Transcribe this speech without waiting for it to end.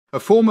A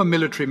former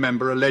military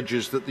member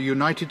alleges that the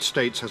United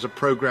States has a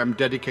program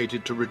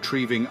dedicated to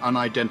retrieving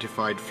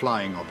unidentified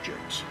flying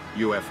objects,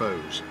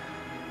 UFOs.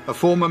 A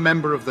former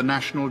member of the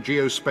National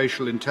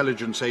Geospatial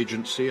Intelligence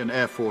Agency and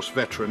Air Force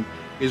veteran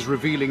is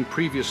revealing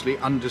previously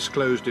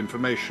undisclosed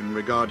information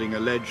regarding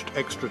alleged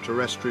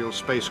extraterrestrial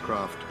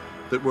spacecraft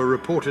that were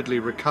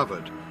reportedly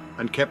recovered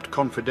and kept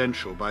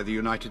confidential by the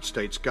United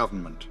States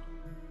government.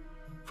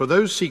 For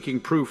those seeking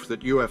proof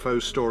that UFO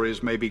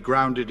stories may be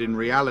grounded in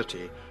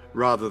reality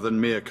rather than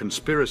mere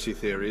conspiracy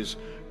theories,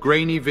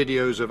 grainy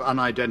videos of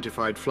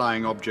unidentified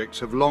flying objects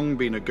have long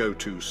been a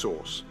go-to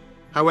source.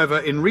 However,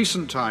 in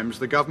recent times,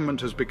 the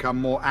government has become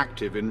more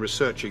active in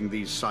researching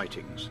these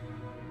sightings.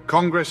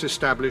 Congress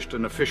established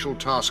an official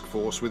task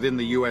force within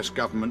the US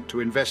government to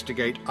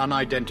investigate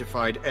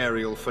unidentified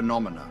aerial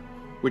phenomena,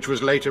 which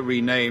was later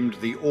renamed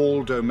the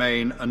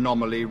All-Domain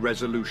Anomaly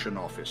Resolution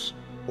Office,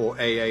 or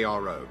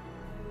AARO.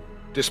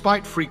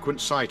 Despite frequent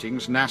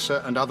sightings,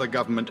 NASA and other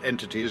government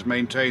entities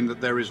maintain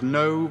that there is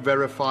no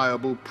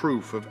verifiable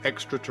proof of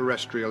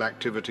extraterrestrial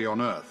activity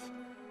on Earth,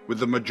 with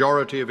the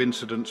majority of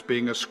incidents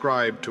being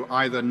ascribed to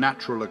either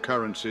natural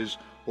occurrences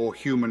or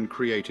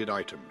human-created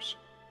items.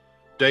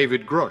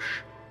 David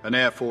Grush, an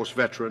Air Force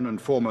veteran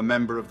and former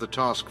member of the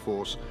task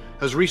force,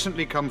 has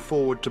recently come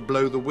forward to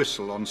blow the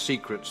whistle on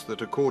secrets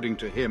that, according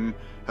to him,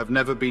 have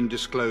never been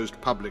disclosed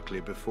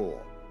publicly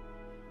before.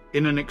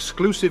 In an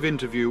exclusive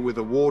interview with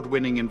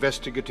award-winning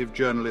investigative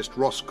journalist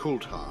Ross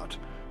Coulthart,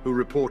 who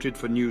reported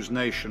for News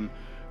Nation,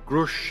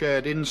 Grush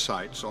shared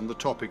insights on the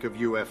topic of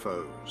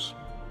UFOs.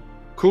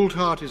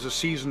 Coulthart is a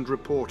seasoned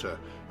reporter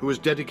who has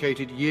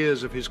dedicated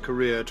years of his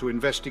career to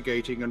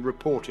investigating and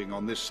reporting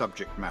on this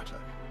subject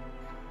matter.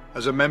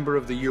 As a member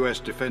of the US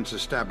defense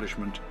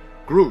establishment,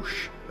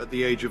 Grush, at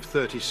the age of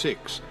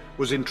 36,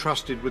 was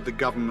entrusted with the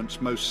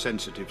government's most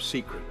sensitive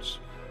secrets.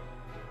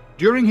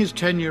 During his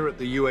tenure at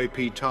the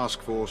UAP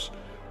task force,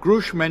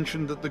 Grush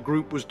mentioned that the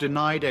group was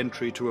denied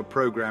entry to a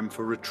program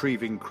for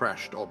retrieving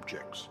crashed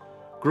objects.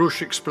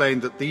 Grush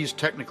explained that these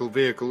technical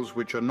vehicles,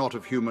 which are not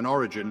of human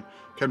origin,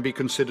 can be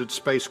considered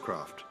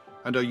spacecraft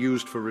and are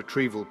used for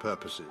retrieval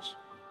purposes.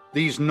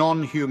 These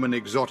non-human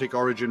exotic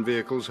origin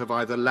vehicles have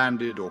either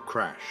landed or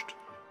crashed.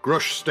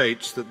 Grush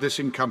states that this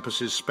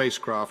encompasses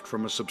spacecraft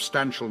from a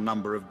substantial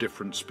number of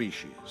different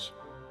species.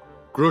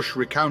 Grush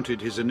recounted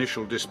his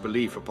initial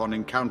disbelief upon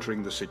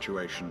encountering the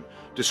situation,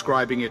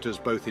 describing it as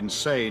both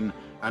insane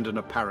and an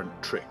apparent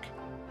trick.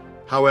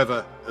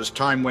 However, as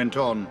time went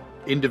on,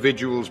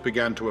 individuals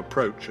began to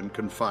approach and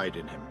confide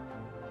in him.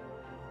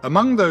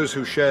 Among those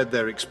who shared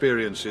their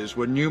experiences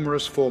were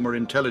numerous former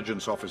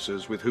intelligence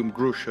officers with whom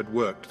Grush had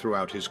worked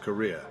throughout his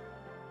career.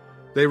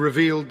 They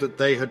revealed that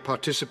they had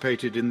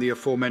participated in the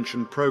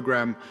aforementioned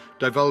program,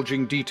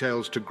 divulging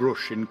details to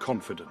Grush in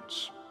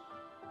confidence.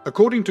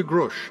 According to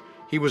Grush,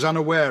 he was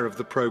unaware of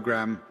the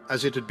program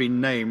as it had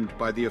been named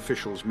by the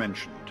officials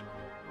mentioned.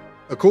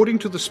 According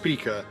to the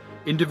speaker,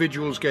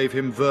 individuals gave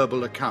him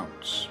verbal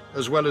accounts,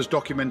 as well as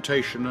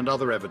documentation and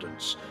other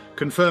evidence,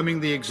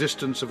 confirming the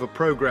existence of a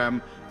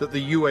program that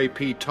the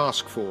UAP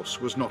task force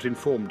was not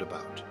informed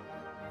about.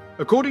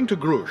 According to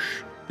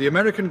Grush, the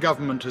American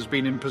government has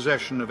been in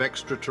possession of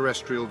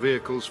extraterrestrial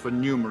vehicles for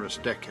numerous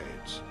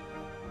decades.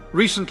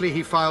 Recently,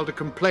 he filed a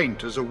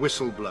complaint as a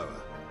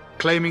whistleblower,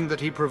 claiming that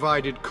he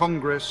provided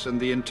Congress and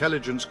the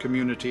intelligence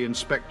community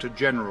Inspector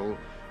General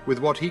with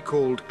what he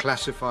called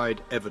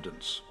classified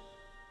evidence.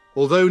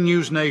 Although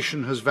News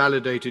Nation has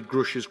validated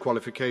Grush's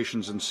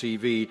qualifications and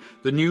CV,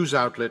 the news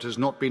outlet has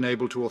not been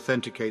able to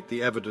authenticate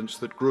the evidence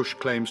that Grush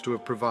claims to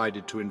have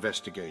provided to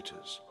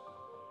investigators.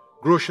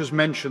 Grush has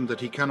mentioned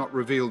that he cannot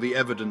reveal the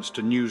evidence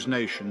to News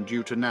Nation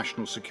due to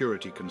national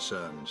security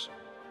concerns.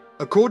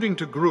 According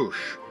to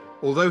Grush,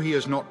 although he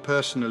has not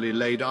personally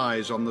laid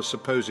eyes on the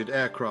supposed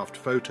aircraft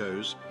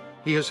photos,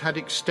 he has had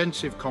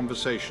extensive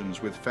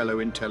conversations with fellow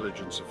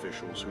intelligence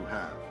officials who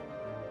have.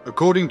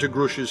 According to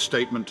Grush's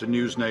statement to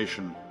News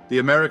Nation, the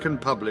American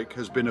public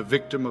has been a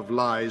victim of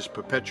lies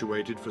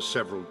perpetuated for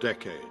several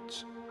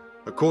decades.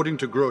 According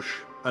to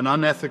Grush, an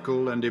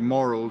unethical and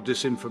immoral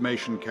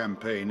disinformation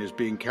campaign is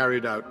being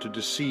carried out to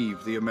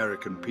deceive the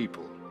American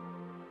people.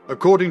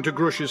 According to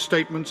Grush's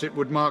statements, it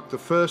would mark the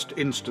first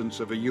instance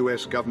of a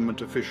US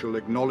government official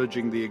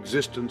acknowledging the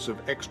existence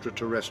of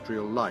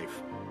extraterrestrial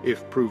life,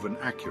 if proven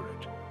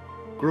accurate.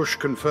 Grush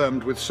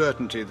confirmed with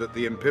certainty that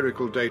the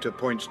empirical data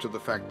points to the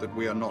fact that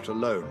we are not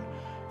alone,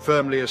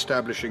 firmly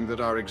establishing that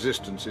our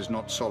existence is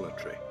not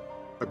solitary.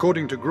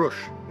 According to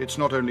Grush, it's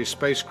not only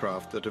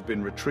spacecraft that have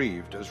been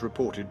retrieved, as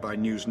reported by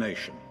News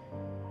Nation.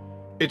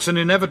 It's an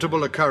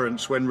inevitable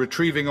occurrence when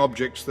retrieving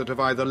objects that have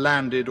either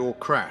landed or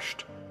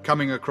crashed,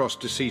 coming across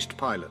deceased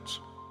pilots.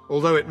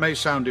 Although it may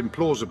sound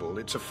implausible,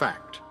 it's a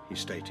fact, he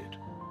stated.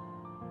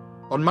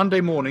 On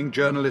Monday morning,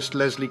 journalist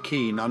Leslie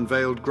Keane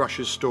unveiled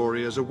Grush's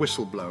story as a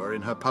whistleblower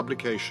in her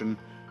publication,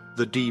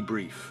 The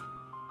Debrief.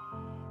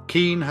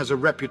 Keane has a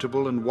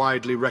reputable and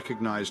widely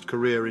recognized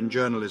career in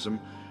journalism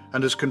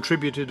and has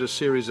contributed a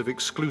series of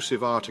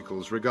exclusive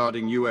articles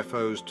regarding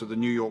UFOs to the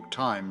New York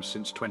Times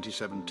since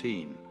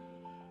 2017.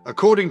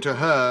 According to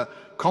her,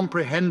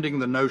 comprehending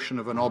the notion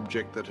of an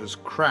object that has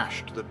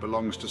crashed that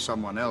belongs to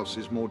someone else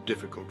is more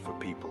difficult for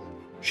people.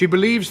 She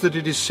believes that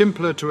it is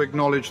simpler to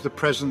acknowledge the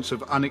presence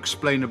of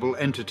unexplainable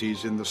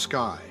entities in the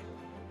sky.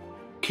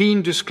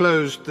 Keane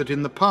disclosed that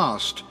in the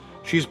past,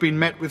 she's been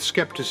met with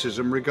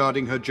skepticism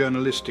regarding her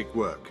journalistic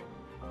work.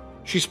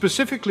 She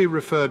specifically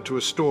referred to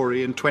a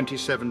story in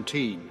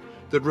 2017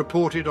 that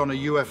reported on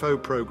a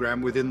UFO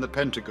program within the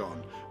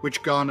Pentagon,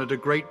 which garnered a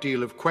great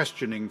deal of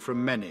questioning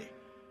from many.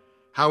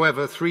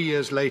 However, 3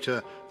 years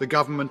later, the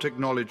government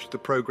acknowledged the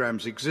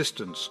program's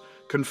existence,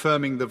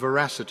 confirming the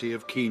veracity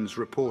of Keane's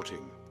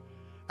reporting.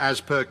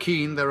 As per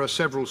Keane, there are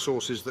several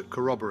sources that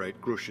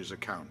corroborate Grush's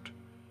account.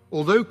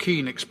 Although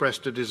Keane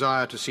expressed a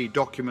desire to see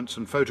documents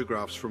and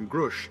photographs from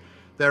Grush,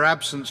 their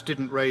absence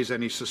didn't raise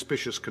any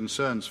suspicious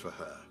concerns for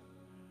her.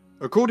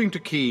 According to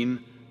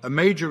Keane, a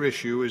major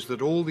issue is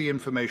that all the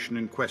information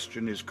in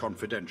question is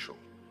confidential.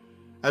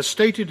 As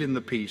stated in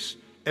the piece,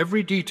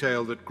 every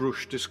detail that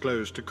Grush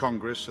disclosed to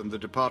Congress and the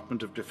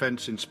Department of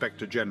Defense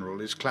Inspector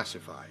General is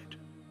classified,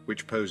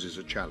 which poses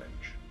a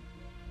challenge.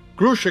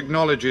 Grush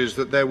acknowledges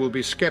that there will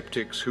be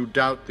skeptics who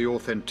doubt the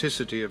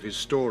authenticity of his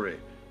story,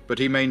 but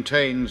he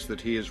maintains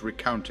that he is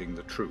recounting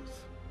the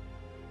truth.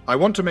 I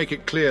want to make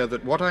it clear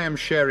that what I am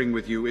sharing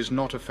with you is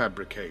not a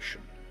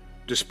fabrication.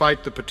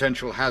 Despite the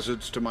potential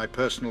hazards to my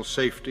personal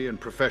safety and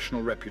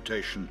professional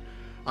reputation,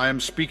 I am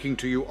speaking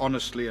to you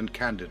honestly and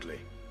candidly,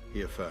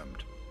 he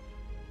affirmed.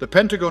 The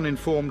Pentagon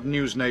informed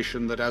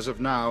NewsNation that as of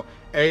now,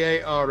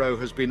 AARO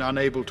has been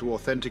unable to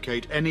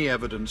authenticate any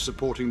evidence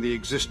supporting the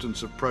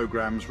existence of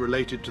programs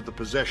related to the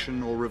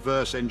possession or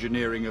reverse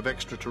engineering of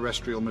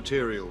extraterrestrial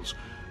materials,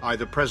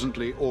 either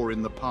presently or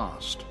in the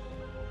past.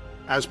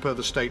 As per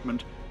the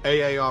statement,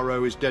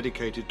 AARO is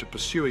dedicated to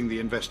pursuing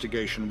the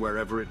investigation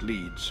wherever it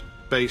leads,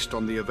 based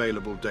on the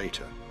available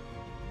data.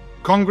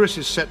 Congress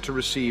is set to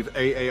receive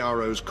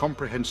AARO's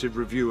comprehensive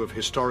review of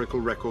historical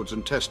records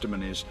and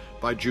testimonies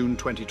by June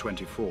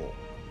 2024.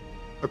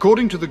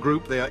 According to the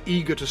group, they are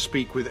eager to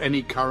speak with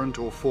any current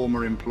or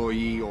former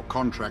employee or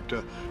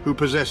contractor who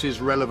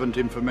possesses relevant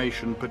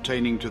information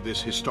pertaining to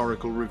this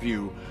historical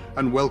review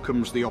and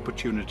welcomes the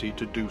opportunity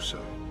to do so.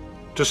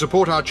 To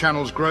support our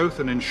channel's growth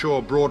and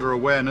ensure broader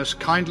awareness,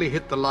 kindly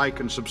hit the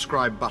like and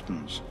subscribe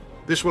buttons.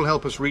 This will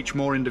help us reach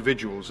more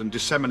individuals and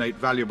disseminate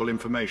valuable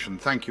information.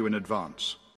 Thank you in advance.